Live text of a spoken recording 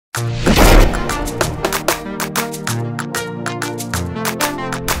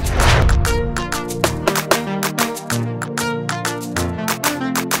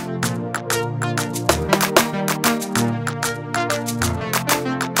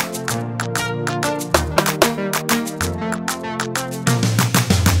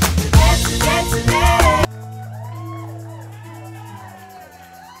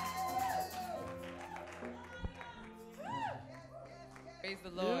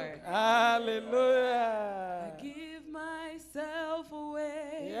Lord. Hallelujah. I give myself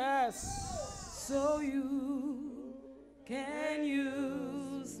away. Yes. So you can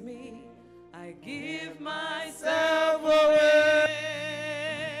use me. I give myself away.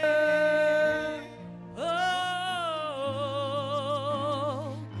 Oh,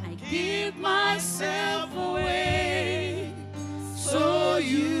 I give myself away so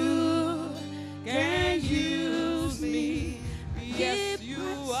you can use me. Yes,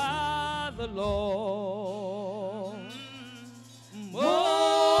 you are the Lord.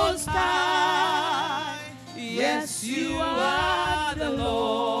 Most High. Yes, you are the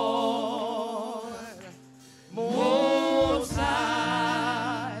Lord. Most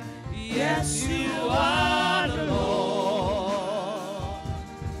High. Yes, you are the Lord.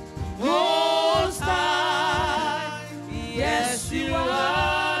 Most High. Yes, you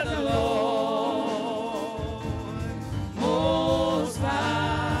are the Lord. Most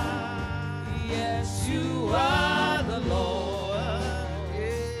High. Yes, you are the Lord.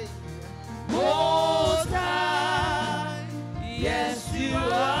 Most High. Yes, you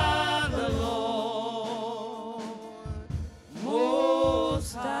are the Lord.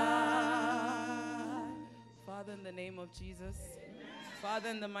 Most High. Father, in the name of Jesus. Father,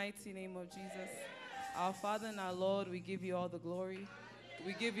 in the mighty name of Jesus. Our Father and our Lord, we give you all the glory.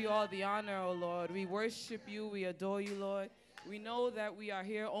 We give you all the honor, O Lord. We worship you. We adore you, Lord. We know that we are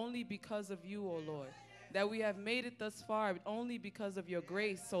here only because of you, O Lord. That we have made it thus far only because of your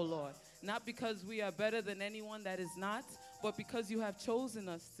grace, O Lord. Not because we are better than anyone that is not, but because you have chosen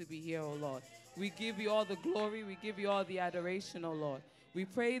us to be here, O Lord. We give you all the glory. We give you all the adoration, O Lord. We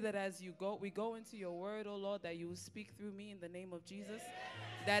pray that as we go into your word, O Lord, that you will speak through me in the name of Jesus.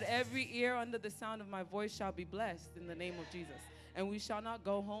 That every ear under the sound of my voice shall be blessed in the name of Jesus. And we shall not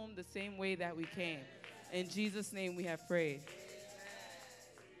go home the same way that we came. In Jesus' name we have prayed.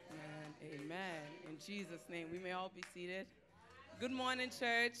 And amen. In Jesus' name, we may all be seated. Good morning,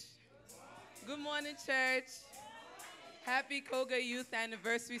 church. Good morning, church. Happy COGA Youth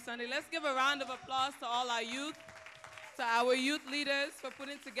Anniversary Sunday. Let's give a round of applause to all our youth, to our youth leaders for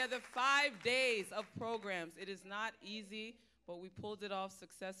putting together 5 days of programs. It is not easy, but we pulled it off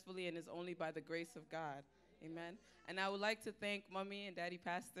successfully, and it's only by the grace of God. Amen. And I would like to thank Mommy and Daddy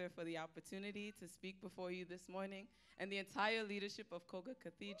Pastor for the opportunity to speak before you this morning, and the entire leadership of COGA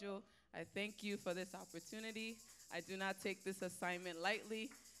Cathedral. I thank you for this opportunity. I do not take this assignment lightly,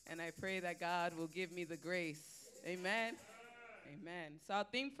 and I pray that God will give me the grace. Amen. Amen. So our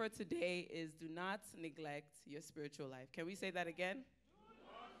theme for today is do not neglect your spiritual life. Can we say that again?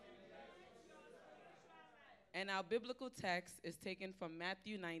 And our biblical text is taken from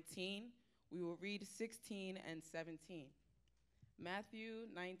Matthew 19. We will read 16 and 17. Matthew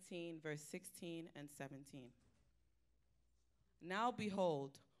 19, verse 16 and 17. Now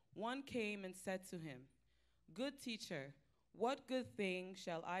behold, one came and said to him, Good teacher, what good thing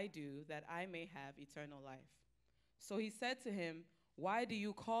shall I do that I may have eternal life? So he said to him, Why do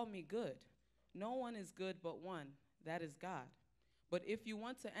you call me good? No one is good but one, that is God. But if you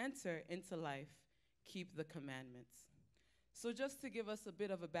want to enter into life, keep the commandments. So just to give us a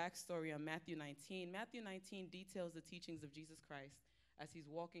bit of a backstory on Matthew 19, Matthew 19 details the teachings of Jesus Christ as he's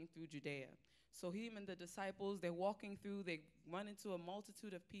walking through Judea. So him and the disciples, they're walking through, they run into a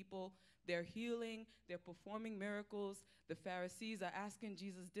multitude of people, they're healing, they're performing miracles. The Pharisees are asking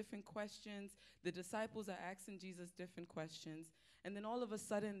Jesus different questions. The disciples are asking Jesus different questions. And then all of a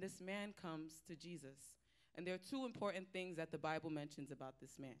sudden, this man comes to Jesus. And there are two important things that the Bible mentions about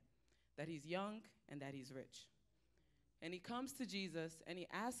this man, that he's young and that he's rich. And he comes to Jesus and he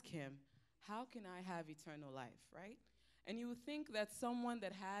asks him, how can I have eternal life, right? And you would think that someone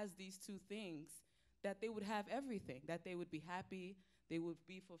that has these two things, that they would have everything, that they would be happy, they would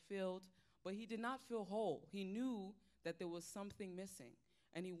be fulfilled, but he did not feel whole. He knew that there was something missing,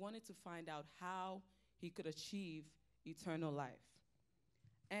 and he wanted to find out how he could achieve eternal life.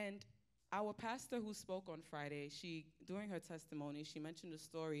 And our pastor who spoke on Friday, during her testimony, she mentioned a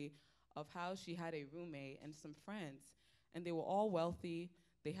story of how she had a roommate and some friends, and they were all wealthy.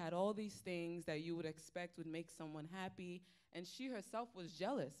 They had all these things that you would expect would make someone happy, and she herself was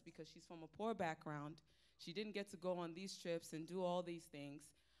jealous because she's from a poor background. She didn't get to go on these trips and do all these things,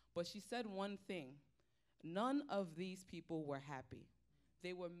 but she said one thing. None of these people were happy.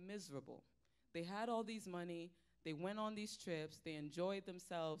 They were miserable. They had all these money. They went on these trips. They enjoyed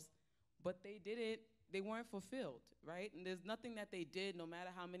themselves, but they weren't fulfilled, right? And there's nothing that they did, no matter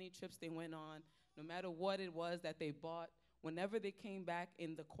how many trips they went on, no matter what it was that they bought. Whenever they came back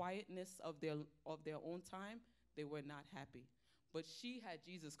in the quietness of their own time, they were not happy. But she had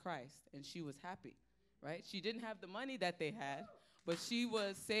Jesus Christ, and she was happy, right? She didn't have the money that they had, but she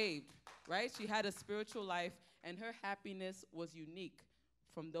was saved, right? She had a spiritual life, and her happiness was unique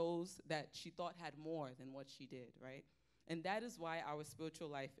from those that she thought had more than what she did, right? And that is why our spiritual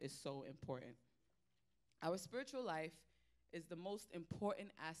life is so important. Our spiritual life is the most important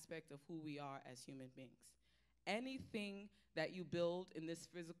aspect of who we are as human beings. Anything that you build in this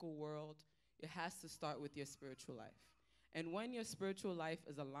physical world, it has to start with your spiritual life. And when your spiritual life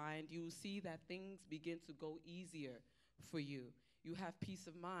is aligned, you will see that things begin to go easier for you. You have peace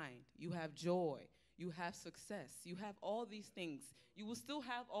of mind, you have joy, you have success, you have all these things. You will still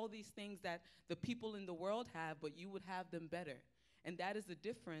have all these things that the people in the world have, but you would have them better. And that is the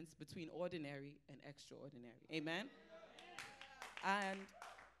difference between ordinary and extraordinary. Amen? And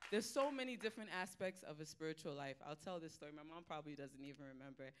there's so many different aspects of a spiritual life. I'll tell this story. My mom probably doesn't even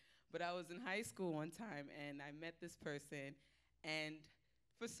remember. But I was in high school one time, and I met this person, and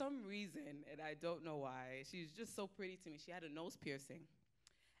for some reason, and I don't know why, she was just so pretty to me. She had a nose piercing.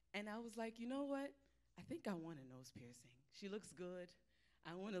 And I was like, you know what? I think I want a nose piercing. She looks good.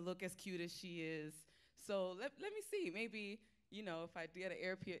 I want to look as cute as she is. So let me see. Maybe, if I get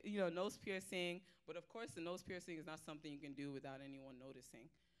an nose piercing. But of course, the nose piercing is not something you can do without anyone noticing.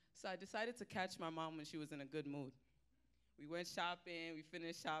 So I decided to catch my mom when she was in a good mood. We went shopping, we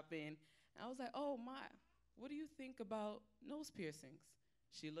finished shopping, and I was like, oh, Ma, what do you think about nose piercings?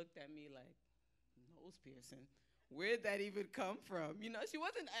 She looked at me like, nose piercing? Where'd that even come from? She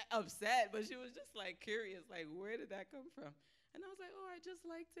wasn't upset, but she was just like curious, like, where did that come from? And I was like, oh, I just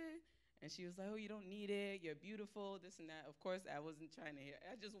liked it. And she was like, oh, you don't need it, you're beautiful, this and that. Of course, I wasn't trying to hear.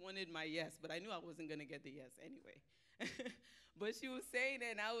 I just wanted my yes, but I knew I wasn't gonna get the yes anyway. But she was saying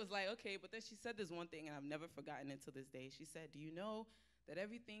it, and I was like, okay. But then she said this one thing, and I've never forgotten it to this day. She said, do you know that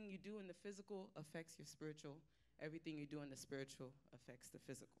everything you do in the physical affects your spiritual? Everything you do in the spiritual affects the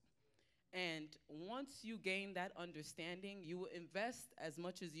physical. And once you gain that understanding, you will invest as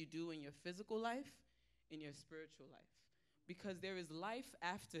much as you do in your physical life, in your spiritual life. Because there is life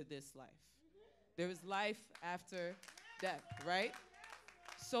after this life. There is life after death, right?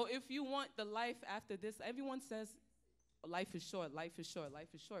 So if you want the life after this, everyone says, life is short, life is short, life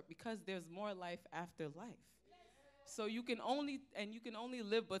is short, because there's more life after life. So you can only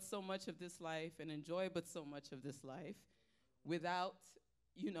live but so much of this life and enjoy but so much of this life without,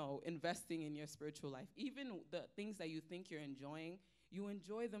 investing in your spiritual life. Even the things that you think you're enjoying, you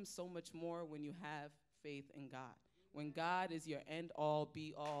enjoy them so much more when you have faith in God. When God is your end all,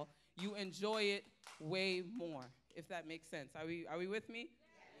 be all, you enjoy it way more, if that makes sense. Are we with me?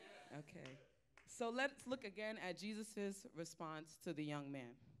 Yes. Okay. So let's look again at Jesus' response to the young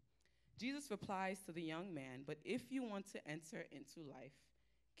man. Jesus replies to the young man, but if you want to enter into life,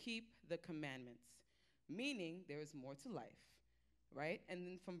 keep the commandments, meaning there is more to life, right? And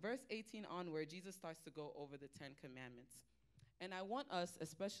then from verse 18 onward, Jesus starts to go over the 10 commandments. And I want us,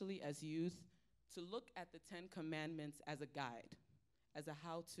 especially as youth, to look at the 10 commandments as a guide, as a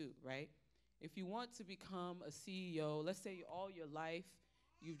how-to, right? If you want to become a CEO, let's say all your life,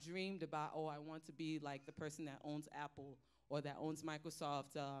 you've dreamed about, oh, I want to be like the person that owns Apple or that owns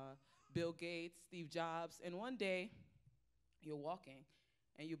Microsoft, Bill Gates, Steve Jobs. And one day, you're walking,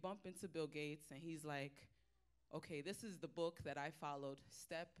 and you bump into Bill Gates, and he's like, okay, this is the book that I followed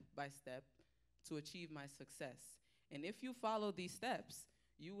step by step to achieve my success. And if you follow these steps,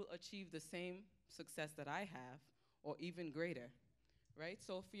 you will achieve the same success that I have, or even greater, right?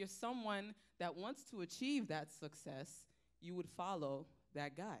 So if you're someone that wants to achieve that success, you would follow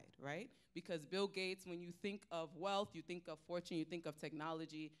that guide, right? Because Bill Gates, when you think of wealth, you think of fortune, you think of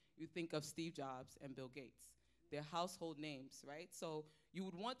technology, you think of Steve Jobs and Bill Gates. They're household names, right? So you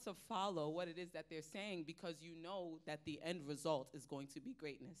would want to follow what it is that they're saying because you know that the end result is going to be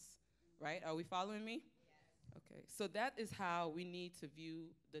greatness, right? Are we following me? Yes. Okay, so that is how we need to view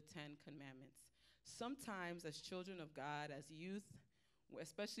the 10 commandments. Sometimes as children of God, as youth,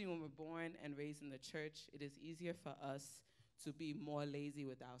 especially when we're born and raised in the church, it is easier for us to be more lazy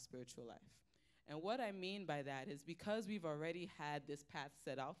with our spiritual life. And what I mean by that is because we've already had this path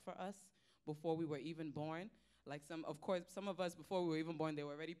set out for us before we were even born. Like some of us, before we were even born, they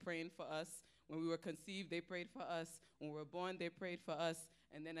were already praying for us. When we were conceived, they prayed for us. When we were born, they prayed for us.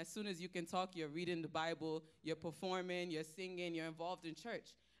 And then as soon as you can talk, you're reading the Bible, you're performing, you're singing, you're involved in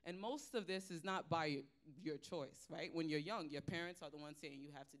church. And most of this is not by your choice, right? When you're young, your parents are the ones saying you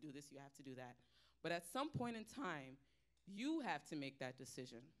have to do this, you have to do that. But at some point in time, you have to make that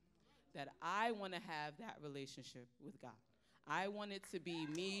decision that I want to have that relationship with God. I want it to be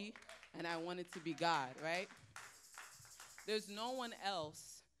me, and I want it to be God, right? There's no one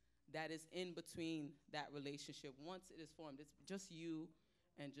else that is in between that relationship. Once it is formed, it's just you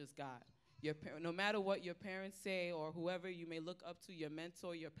and just God. No matter what your parents say or whoever you may look up to, your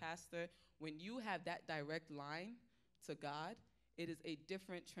mentor, your pastor, when you have that direct line to God, it is a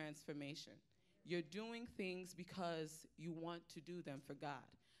different transformation. You're doing things because you want to do them for God,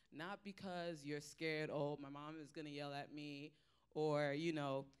 not because you're scared, oh, my mom is going to yell at me, or,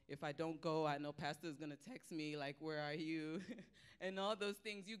 if I don't go, I know pastor is going to text me, like, where are you? And all those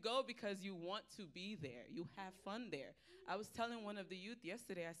things. You go because you want to be there. You have fun there. I was telling one of the youth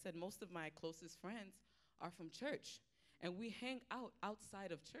yesterday, I said most of my closest friends are from church, and we hang out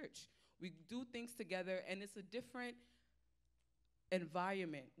outside of church. We do things together, and it's a different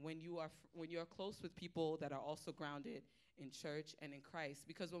environment when you're close with people that are also grounded in church and in Christ.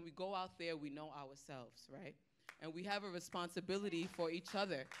 Because when we go out there, we know ourselves, right? And we have a responsibility for each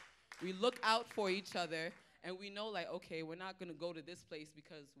other. We look out for each other, and we know, like, okay, we're not going to go to this place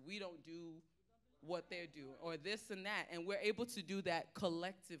because we don't do what they do, or this and that. And we're able to do that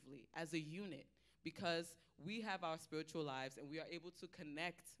collectively as a unit because we have our spiritual lives, and we are able to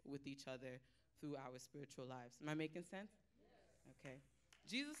connect with each other through our spiritual lives. Am I making sense? Okay.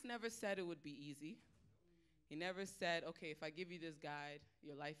 Jesus never said it would be easy. He never said, okay, if I give you this guide,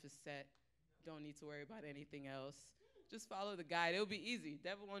 your life is set. Don't need to worry about anything else. Just follow the guide. It'll be easy.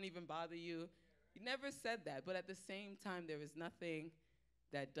 Devil won't even bother you. He never said that. But at the same time, there is nothing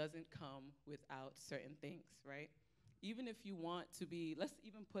that doesn't come without certain things, right? Even if you want to be, let's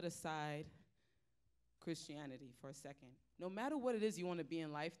even put aside Christianity for a second. No matter what it is you want to be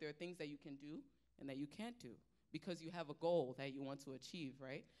in life, there are things that you can do and that you can't do because you have a goal that you want to achieve,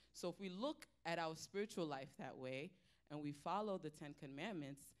 right? So if we look at our spiritual life that way and we follow the 10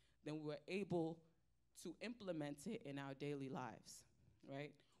 Commandments, then we're able to implement it in our daily lives,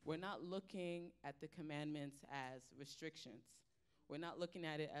 right? We're not looking at the commandments as restrictions. We're not looking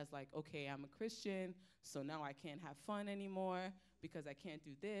at it as like, okay, I'm a Christian, so now I can't have fun anymore because I can't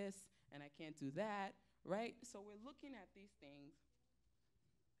do this and I can't do that, right? So we're looking at these things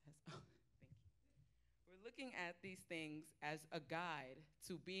as, thank you. We're looking at these things as a guide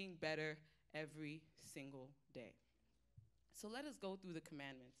to being better every single day. So let us go through the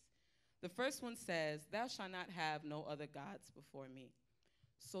commandments. The first one says, thou shalt not have no other gods before me.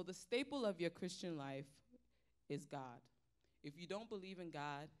 So the staple of your Christian life is God. If you don't believe in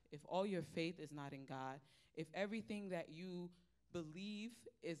God, if all your faith is not in God, if everything that you believe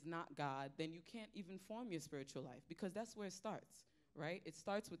is not God, then you can't even form your spiritual life because that's where it starts, right? It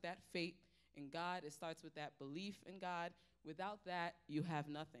starts with that faith in God. It starts with that belief in God. Without that, you have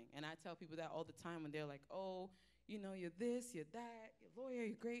nothing. And I tell people that all the time when they're like, oh, you're this, you're that, you're a lawyer,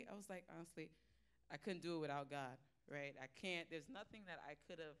 you're great. I was like, honestly, I couldn't do it without God, right? I can't. There's nothing that I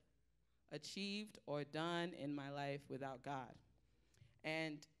could have achieved or done in my life without God.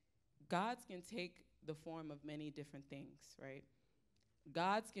 And gods can take the form of many different things, right?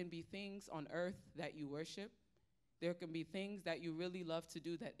 Gods can be things on earth that you worship. There can be things that you really love to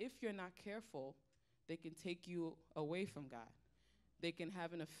do that if you're not careful, they can take you away from God. They can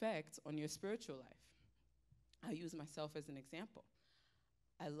have an effect on your spiritual life. I use myself as an example.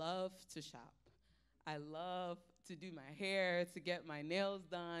 I love to shop. I love to do my hair, to get my nails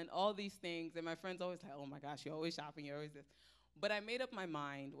done, all these things. And my friends always like, oh my gosh, you're always shopping, you're always this. But I made up my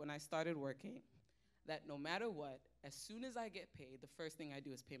mind when I started working that no matter what, as soon as I get paid, the first thing I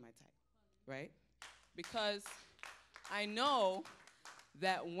do is pay my tithe, right? Because I know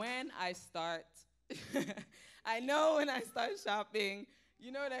that when I start, shopping,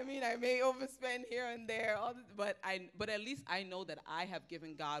 you know what I mean? I may overspend here and there, but at least I know that I have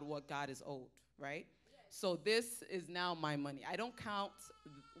given God what God is owed, right? So this is now my money. I don't count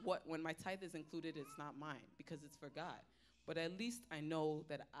when my tithe is included, it's not mine because it's for God. But at least I know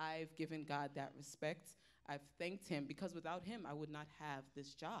that I've given God that respect. I've thanked him because without him, I would not have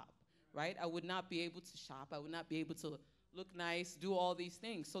this job, right? I would not be able to shop. I would not be able to look nice, do all these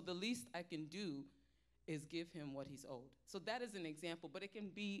things. So the least I can do is give him what he's owed. So that is an example, but it can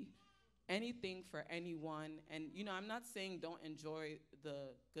be anything for anyone. And, I'm not saying don't enjoy the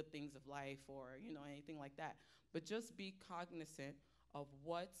good things of life or, anything like that, but just be cognizant of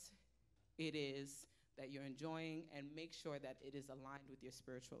what it is that you're enjoying and make sure that it is aligned with your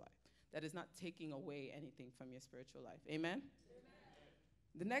spiritual life. That is not taking away anything from your spiritual life. Amen? Amen.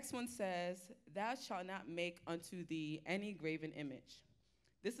 The next one says, thou shalt not make unto thee any graven image.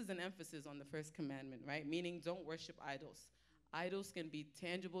 This is an emphasis on the first commandment, right? Meaning don't worship idols. Idols can be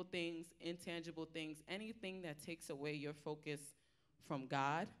tangible things, intangible things, anything that takes away your focus from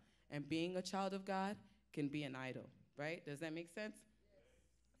God and being a child of God can be an idol, right? Does that make sense?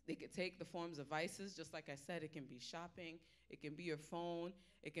 They could take the forms of vices, just like I said. It can be shopping, it can be your phone,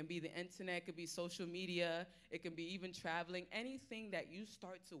 it can be the internet, it could be social media, it can be even traveling. Anything that you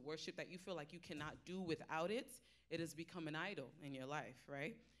start to worship that you feel like you cannot do without it, it has become an idol in your life,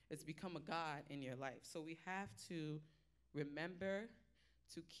 right? It's become a god in your life. So we have to remember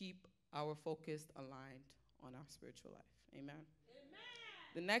to keep our focus aligned on our spiritual life. Amen.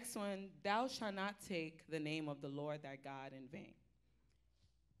 The next one, thou shalt not take the name of the Lord thy God in vain.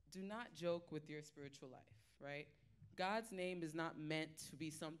 Do not joke with your spiritual life, right? God's name is not meant to be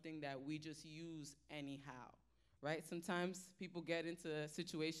something that we just use anyhow, right? Sometimes people get into a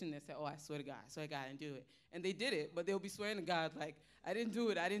situation and say, oh, I swear to God, and do it. And they did it, but they'll be swearing to God like, I didn't do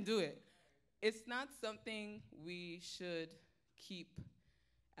it. It's not something we should keep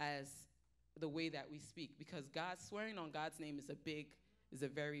as the way that we speak, because swearing on God's name is a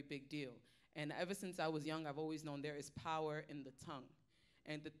very big deal. And ever since I was young, I've always known there is power in the tongue.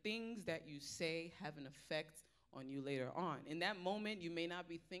 And the things that you say have an effect on you later on. In that moment, you may not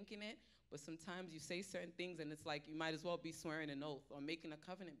be thinking it, but sometimes you say certain things and it's like you might as well be swearing an oath or making a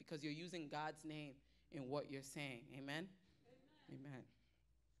covenant because you're using God's name in what you're saying. Amen? Amen.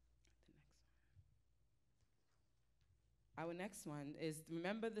 Our next one is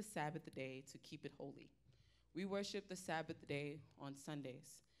remember the Sabbath day to keep it holy. We worship the Sabbath day on Sundays.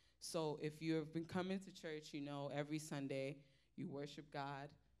 So if you've been coming to church, you know every Sunday you worship God.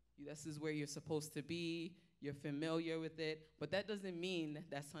 This is where you're supposed to be. You're familiar with it. But that doesn't mean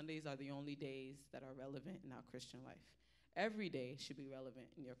that Sundays are the only days that are relevant in our Christian life. Every day should be relevant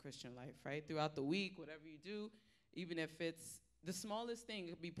in your Christian life, right? Throughout the week, whatever you do, even if it's the smallest thing,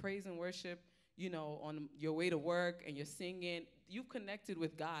 it could be praise and worship, you know, on your way to work and you're singing. You've connected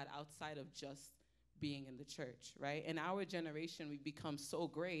with God outside of just being in the church, right? In our generation, we've become so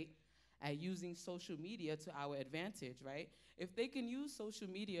great at using social media to our advantage, right? If they can use social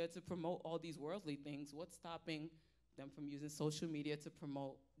media to promote all these worldly things, what's stopping them from using social media to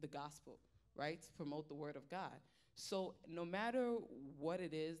promote the gospel, right? To promote the word of God. So no matter what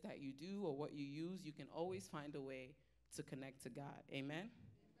it is that you do or what you use, you can always find a way to connect to God. Amen? Amen.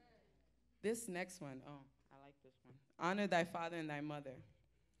 This next one, oh, I like this one. Honor thy father and thy mother.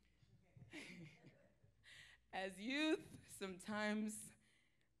 As youth, sometimes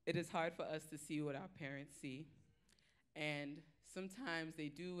it is hard for us to see what our parents see. And sometimes they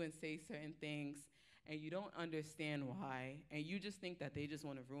do and say certain things, and you don't understand why. And you just think that they just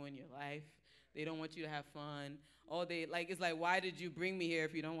want to ruin your life. They don't want you to have fun. It's like, why did you bring me here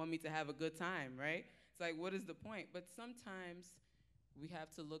if you don't want me to have a good time, right? It's like, what is the point? But sometimes we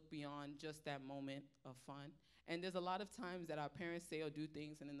have to look beyond just that moment of fun. And there's a lot of times that our parents say or do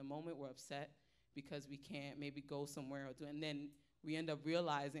things, and in the moment we're upset because we can't maybe go somewhere or do, and then we end up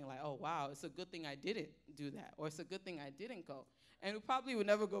realizing like, oh, wow, it's a good thing I didn't do that, or it's a good thing I didn't go. And we probably would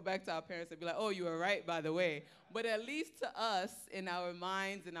never go back to our parents and be like, oh, you were right, by the way. But at least to us, in our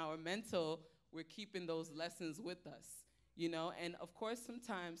minds, in our mental, we're keeping those lessons with us, you know? And of course,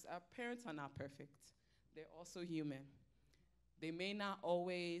 sometimes our parents are not perfect. They're also human. They may not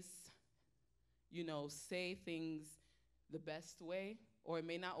always, you know, say things the best way, or it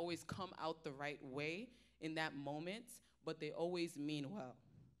may not always come out the right way in that moment, but they always mean well.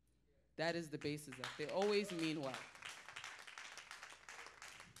 That is the basis of it. They always mean well.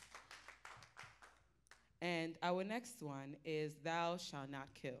 And our next one is thou shalt not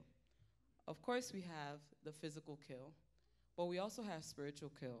kill. Of course, we have the physical kill, but we also have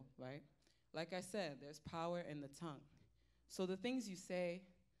spiritual kill, right? Like I said, there's power in the tongue. So the things you say,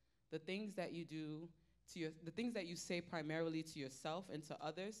 the things that you do, the things that you say primarily to yourself and to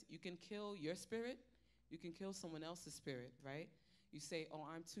others, you can kill your spirit, you can kill someone else's spirit, right? You say, oh,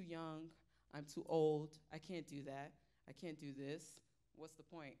 I'm too young, I'm too old, I can't do that, I can't do this. What's the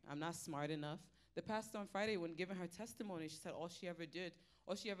point? I'm not smart enough. The pastor on Friday, when giving her testimony, she said all she ever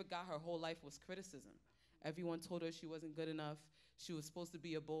got her whole life was criticism. Everyone told her she wasn't good enough, she was supposed to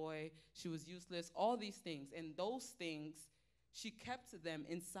be a boy, she was useless, all these things. And those things, she kept them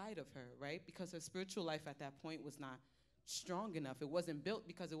inside of her, right? Because her spiritual life at that point was not strong enough. It wasn't built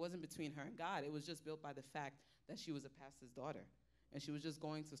because it wasn't between her and God. It was just built by the fact that she was a pastor's daughter. And she was just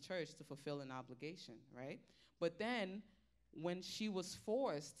going to church to fulfill an obligation, right? But then when she was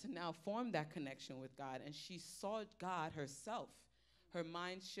forced to now form that connection with God and she saw God herself, her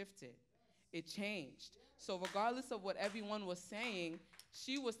mind shifted. It changed. So regardless of what everyone was saying,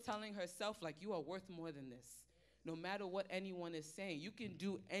 she was telling herself, like, you are worth more than this. No matter what anyone is saying, you can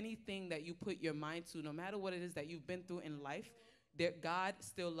do anything that you put your mind to, no matter what it is that you've been through in life, God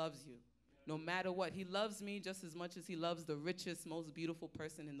still loves you. No matter what. He loves me just as much as he loves the richest, most beautiful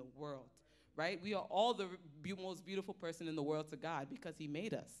person in the world, right? We are all the most beautiful person in the world to God because he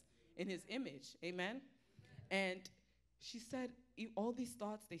made us in his image. Amen? And she said all these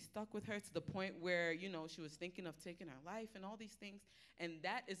thoughts, they stuck with her to the point where, she was thinking of taking her life and all these things. And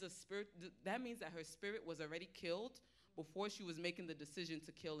that is a spirit, that means that her spirit was already killed before she was making the decision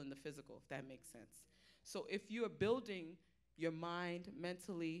to kill in the physical, if that makes sense. So if you're building your mind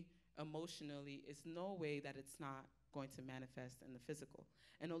mentally, emotionally, it's no way that it's not going to manifest in the physical.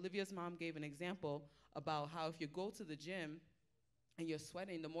 And Olivia's mom gave an example about how if you go to the gym and you're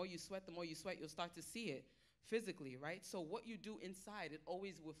sweating, the more you sweat, you'll start to see it physically, right? So what you do inside, it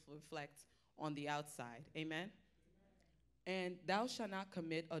always will reflect on the outside. Amen? And thou shalt not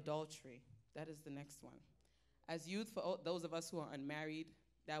commit adultery. That is the next one. As youth, for those of us who are unmarried,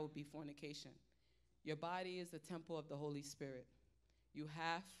 that would be fornication. Your body is the temple of the Holy Spirit. You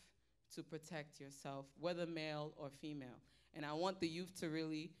have to protect yourself, whether male or female. And I want the youth to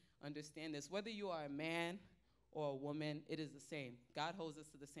really understand this. Whether you are a man or a woman, it is the same. God holds us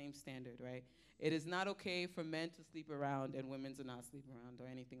to the same standard, right? It is not okay for men to sleep around and women to not sleep around or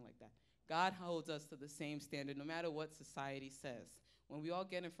anything like that. God holds us to the same standard, no matter what society says. When we all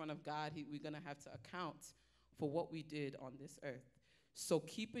get in front of God, we're going to have to account for what we did on this earth. So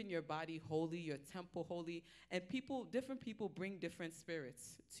keeping your body holy, your temple holy, and different people bring different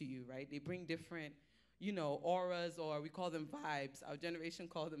spirits to you, right? They bring different, auras, or we call them vibes. Our generation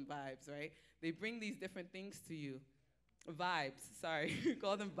calls them vibes, right? They bring these different things to you. Vibes, sorry, we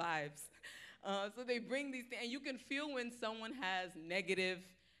call them vibes. So they bring these things, and you can feel when someone has negative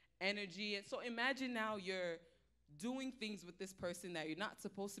energy. And so imagine now you're doing things with this person that you're not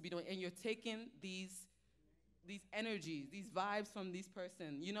supposed to be doing, and you're taking these energies, these vibes from this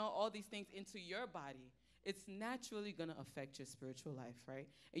person, all these things into your body. It's naturally going to affect your spiritual life, right?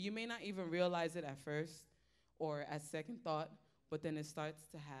 And you may not even realize it at first or at second thought, but then it starts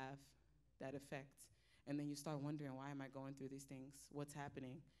to have that effect. And then you start wondering, why am I going through these things? What's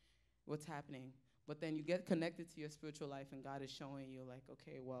happening? What's happening? But then you get connected to your spiritual life, and God is showing you, like,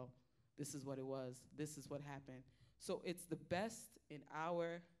 okay, well, this is what it was. This is what happened. So it's the best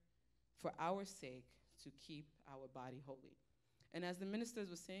for our sake, to keep our body holy. And as the ministers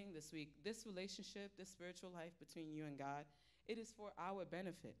were saying this week, this relationship, this spiritual life between you and God, it is for our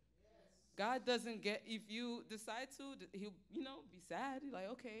benefit. Yes. God doesn't if you decide to, he'll, be sad. He's like,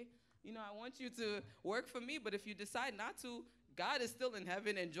 okay, I want you to work for me, but if you decide not to, God is still in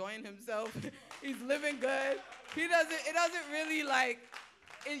heaven enjoying himself. He's living good. It doesn't really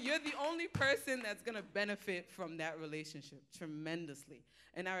you're the only person that's going to benefit from that relationship tremendously.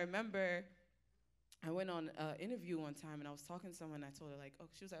 And I remember I went on an interview one time, and I was talking to someone, and I told her,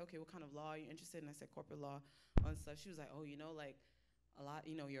 she was like, okay, what kind of law are you interested in? I said, corporate law and stuff. She was like, oh, a lot,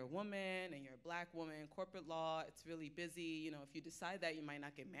 you're a woman, and you're a black woman. Corporate law, it's really busy. If you decide that, you might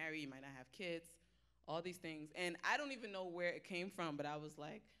not get married, you might not have kids, all these things. And I don't even know where it came from, but I was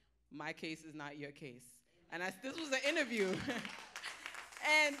like, my case is not your case. And this was an interview.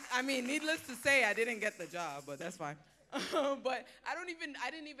 And, needless to say, I didn't get the job, but that's fine. But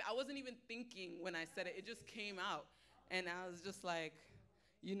I wasn't even thinking when I said it. It just came out. And I was just like,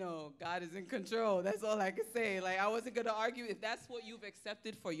 God is in control. That's all I could say. I wasn't going to argue. If that's what you've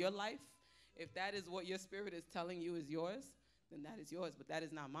accepted for your life, if that is what your spirit is telling you is yours, then that is yours. But that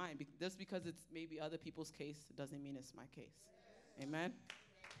is not mine. Just because it's maybe other people's case doesn't mean it's my case. Amen?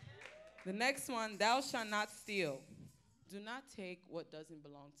 The next one, thou shalt not steal. Do not take what doesn't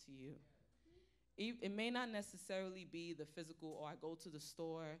belong to you. It may not necessarily be the physical, or I go to the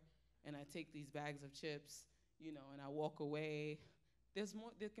store and I take these bags of chips, and I walk away.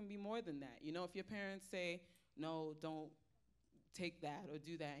 There can be more than that. If your parents say, no, don't take that or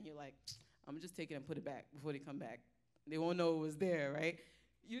do that, and you're like, I'm just take it and put it back before they come back. They won't know it was there, right?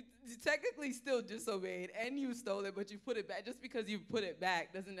 You technically still disobeyed and you stole it, but you put it back. Just because you put it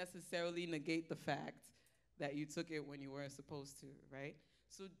back doesn't necessarily negate the fact that you took it when you weren't supposed to, right?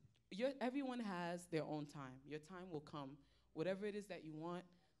 So everyone has their own time. Your time will come. Whatever it is that you want,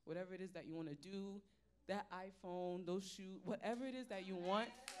 whatever it is that you want to do, that iPhone, those shoes, whatever it is that you want,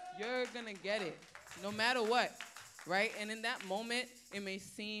 you're going to get it, no matter what, right? And in that moment, it may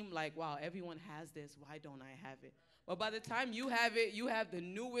seem like, wow, everyone has this. Why don't I have it? But by the time you have it, you have the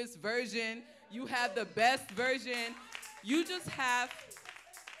newest version. You have the best version. You just have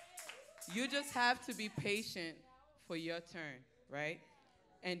to be patient for your turn, right?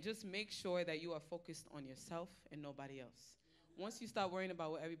 And just make sure that you are focused on yourself and nobody else. Once you start worrying about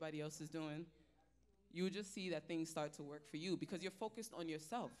what everybody else is doing, you just see that things start to work for you because you're focused on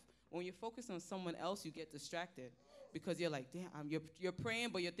yourself. When you're focused on someone else, you get distracted because you're like, damn, you're praying,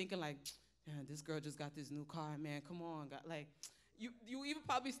 but you're thinking like, man, this girl just got this new car, man, come on, God. you even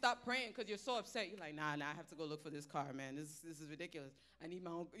probably stop praying because you're so upset. You're like, nah, I have to go look for this car, man. This is ridiculous. I need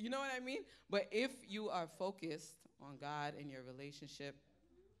my own. You know what I mean? But if you are focused on God and your relationship,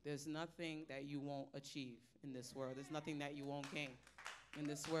 there's nothing that you won't achieve in this world. There's nothing that you won't gain in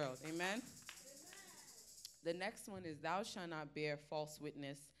this world. Amen? The next one is, thou shalt not bear false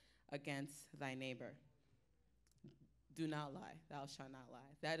witness against thy neighbor. Do not lie. Thou shalt not lie.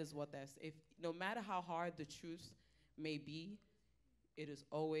 That is what that's, if no matter how hard the truth may be, it is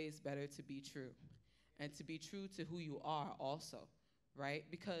always better to be true. And to be true to who you are also, right?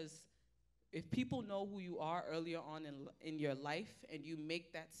 Because if people know who you are earlier on in your life and you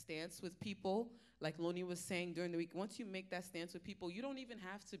make that stance with people, like Loni was saying during the week, once you make that stance with people, you don't even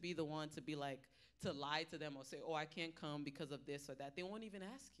have to be the one to be like, to lie to them or say, oh, I can't come because of this or that. They won't even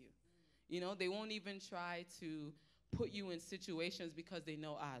ask you. You know, they won't even try to put you in situations because they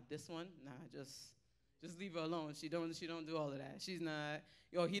know, this one, nah, just leave her alone. She don't do all of that. She's not,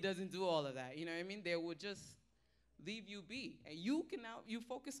 he doesn't do all of that. You know what I mean? They would just leave you be. And you can now, you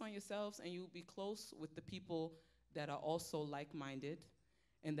focus on yourselves and you'll be close with the people that are also like-minded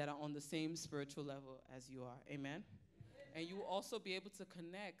and that are on the same spiritual level as you are. Amen? And you will also be able to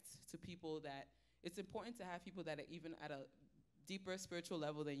connect to people that, it's important to have people that are even at a deeper spiritual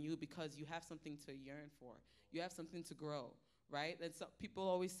level than you because you have something to yearn for. You have something to grow, right? And so people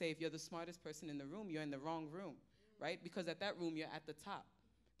always say if you're the smartest person in the room, you're in the wrong room, right? Because at that room, you're at the top.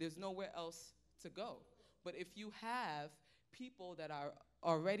 There's nowhere else to go. But if you have people that are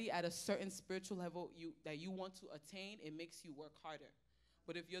already at a certain spiritual level that you want to attain, it makes you work harder.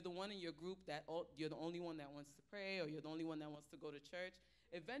 But if you're the one in your group that you're the only one that wants to pray or you're the only one that wants to go to church,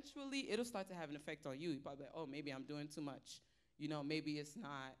 eventually it'll start to have an effect on you. You're probably like, oh, maybe I'm doing too much. You know, maybe it's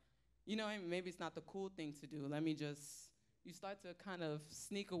not, maybe it's not the cool thing to do. You start to kind of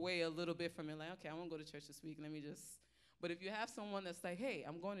sneak away a little bit from it, like, okay, I won't go to church this week. But if you have someone that's like, hey,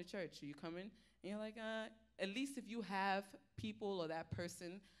 I'm going to church, are you coming? And you're like, at least if you have people or that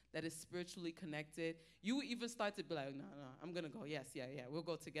person that is spiritually connected, you even start to be like, no, I'm going to go. Yes, yeah, we'll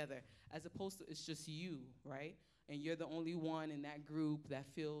go together. As opposed to it's just you, right? And you're the only one in that group that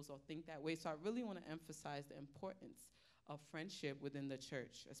feels or think that way. So I really want to emphasize the importance of friendship within the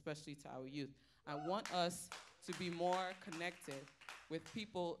church, especially to our youth. I want us to be more connected with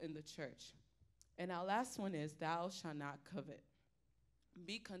people in the church. And our last one is, thou shalt not covet.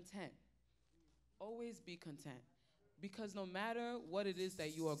 Be content. Always be content. Because no matter what it is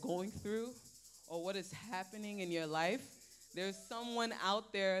that you are going through or what is happening in your life, there's someone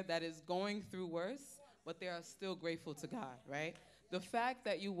out there that is going through worse, but they are still grateful to God, right? The fact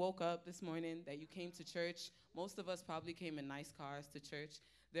that you woke up this morning, that you came to church, most of us probably came in nice cars to church.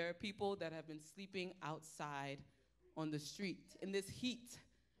 There are people that have been sleeping outside on the street in this heat,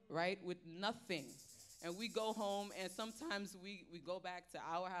 right, with nothing. And we go home, and sometimes we go back to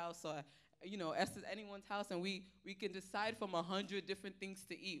our house or, anyone's house, and we can decide from 100 different things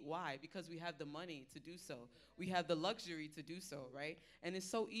to eat. Why? Because we have the money to do so. We have the luxury to do so, right? And it's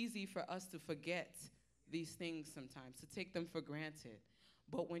so easy for us to forget these things sometimes, to take them for granted.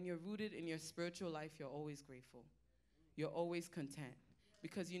 But when you're rooted in your spiritual life, you're always grateful. You're always content.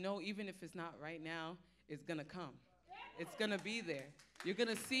 Because even if it's not right now, it's going to come. It's going to be there. You're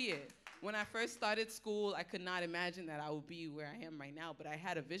going to see it. When I first started school, I could not imagine that I would be where I am right now, but I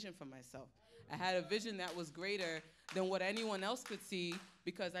had a vision for myself. I had a vision that was greater than what anyone else could see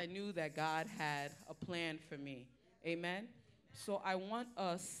because I knew that God had a plan for me. Amen? So I want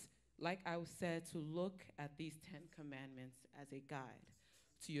us, like I said, to look at these 10 commandments as a guide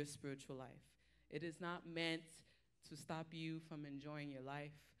to your spiritual life. It is not meant to stop you from enjoying your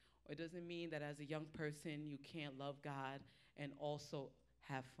life. It doesn't mean that as a young person you can't love God and also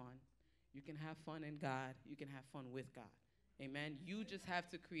have fun. You can have fun in God. You can have fun with God. Amen? You just have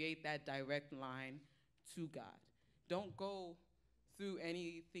to create that direct line to God. Don't go through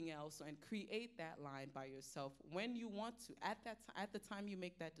anything else and create that line by yourself when you want to. At the time you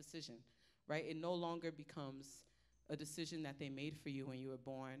make that decision, right? It no longer becomes a decision that they made for you when you were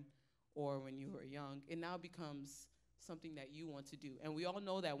born or when you were young. It now becomes something that you want to do. And we all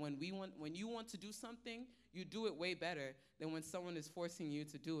know that when you want to do something, you do it way better than when someone is forcing you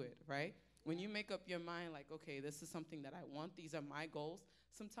to do it, right? When you make up your mind like, okay, this is something that I want, these are my goals,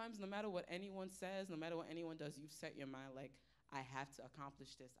 sometimes no matter what anyone says, no matter what anyone does, you set your mind like, I have to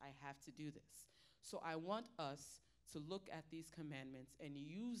accomplish this, I have to do this. So I want us to look at these commandments and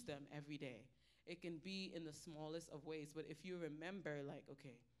use them every day. It can be in the smallest of ways, but if you remember like,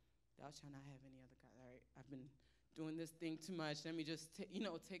 okay, thou shalt not have any other God, all right, I've been doing this thing too much. Let me just,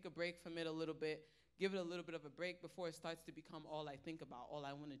 take a break from it a little bit, give it a little bit of a break before it starts to become all I think about, all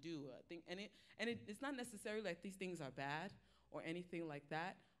I want to do. It's not necessarily like these things are bad or anything like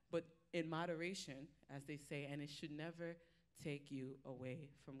that, but in moderation, as they say, and it should never take you away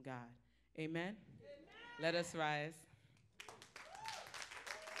from God. Amen? Amen. Let us rise.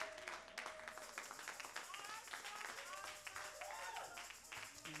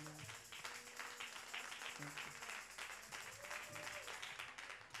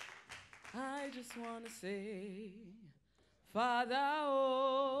 I just want to say, Father,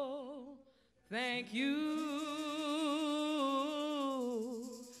 oh, thank you.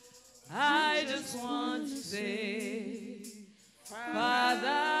 I just want to say, Father,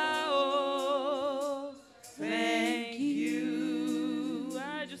 oh, thank you.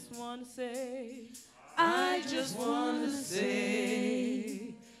 I just want to say, I just want to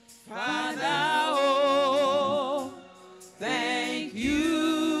say, Father, oh, thank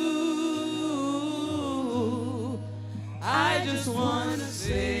you. I just want to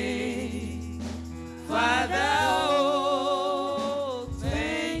say, Father, oh,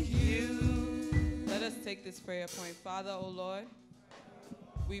 thank you. Let us take this prayer point. Father, oh Lord,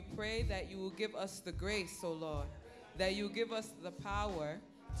 we pray that you will give us the grace, oh Lord, that you give us the power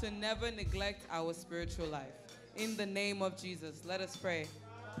to never neglect our spiritual life. In the name of Jesus, let us pray.